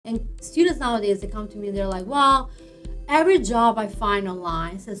And students nowadays, they come to me and they're like, well, every job I find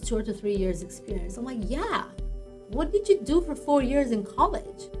online says 2 to 3 years experience. I'm like, yeah, what did you do for 4 years in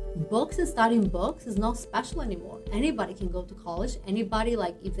college? Books and studying books is not special anymore. Anybody can go to college. Anybody,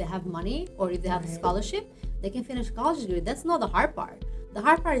 like, if they have money or if they have a scholarship, they can finish a college degree. That's not the hard part. The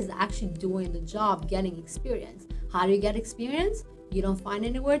hard part is actually doing the job, getting experience. How do you get experience? You don't find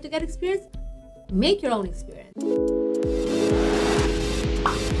anywhere to get experience? Make your own experience.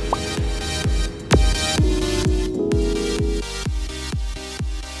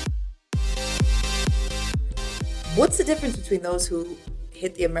 What's the difference between those who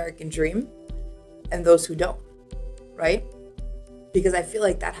hit the American dream and those who don't, right? Because I feel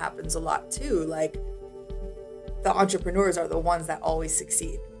like that happens a lot too. Like, the entrepreneurs are the ones that always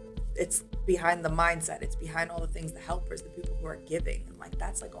succeed. It's behind the mindset. It's behind all the things, the helpers, the people who are giving. And like,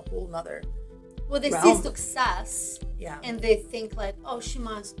 that's like a whole nother Well, they realm. see success, Yeah. and they think like, oh, she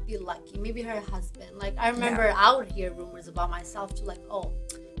must be lucky. Maybe her husband. Like, I remember I would hear rumors about myself too, like, oh,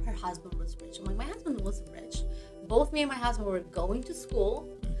 her husband was rich. I'm like, my husband wasn't rich. Both me and my husband were going to school,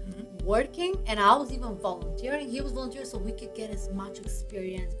 working, and I was even volunteering. He was volunteering so we could get as much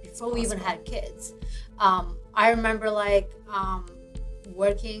experience before we even had kids. I remember like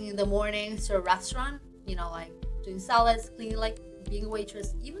working in the mornings to a restaurant, you know, like doing salads, cleaning, like being a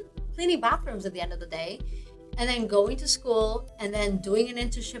waitress, even cleaning bathrooms at the end of the day, and then going to school and then doing an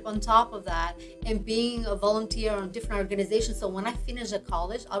internship on top of that and being a volunteer on different organizations. So when I finished at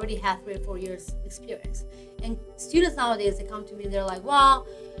college, I already had 3 or 4 years experience. And students nowadays, they come to me and they're like, well,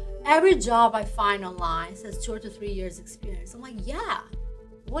 every job I find online says 2 to 3 years experience. I'm like, yeah,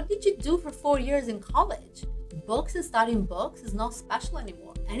 what did you do for 4 years in college? Books and studying books is not special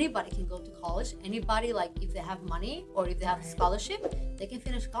anymore. Anybody can go to college. Anybody, like, if they have money or if they have a scholarship, they can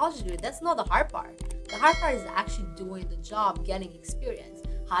finish a college degree. That's not the hard part. The hard part is actually doing the job, getting experience.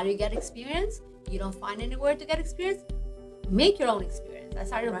 How do you get experience? You don't find anywhere to get experience? Make your own experience. I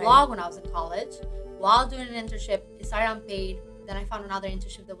started a blog when I was in college. While doing an internship, it started unpaid. Then I found another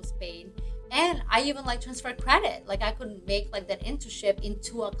internship that was paid. And I even like transferred credit. Like, I could make like that internship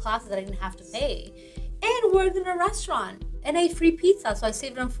into a class that I didn't have to pay. And worked in a restaurant and ate free pizza. So I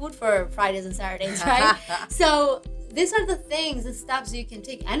saved on food for Fridays and Saturdays, right? So these are the things, the steps you can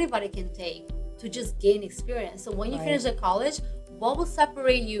take, anybody can take to just gain experience. So when you finish at college, what will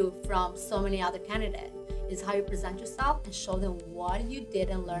separate you from so many other candidates is how you present yourself and show them what you did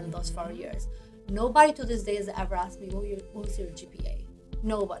and learned in those 4 years. Nobody to this day has ever asked me, what was your GPA?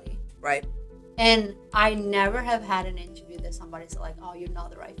 Nobody. Right. And I never have had an interview that somebody said like, oh, you're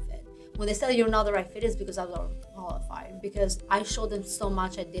not the right fit. When they said you're not the right fit, is because I was qualified. Because I showed them so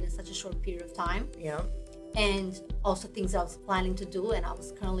much I did in such a short period of time. Yeah. And also things I was planning to do and I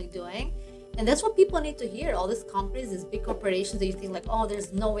was currently doing. And that's what people need to hear. All these companies, these big corporations that you think like, oh,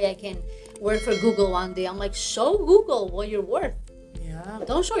 there's no way I can work for Google one day. I'm like, show Google what you're worth. Yeah.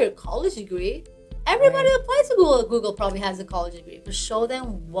 Don't show your college degree. Everybody that applies to Google probably has a college degree. But show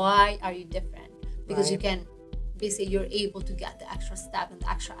them why are you different. Because you can, basically, you're able to get the extra step and the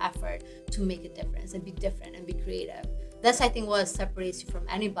extra effort to make a difference and be different and be creative. That's, I think, what separates you from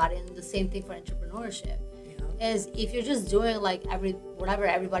anybody. And the same thing for entrepreneurship. Is if you're just doing like whatever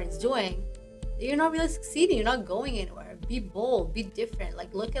everybody's doing, you're not really succeeding. You're not going anywhere. Be bold, be different.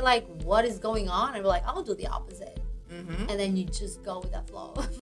 Like, look at like what is going on and be like, I'll do the opposite. And then you just go with that flow.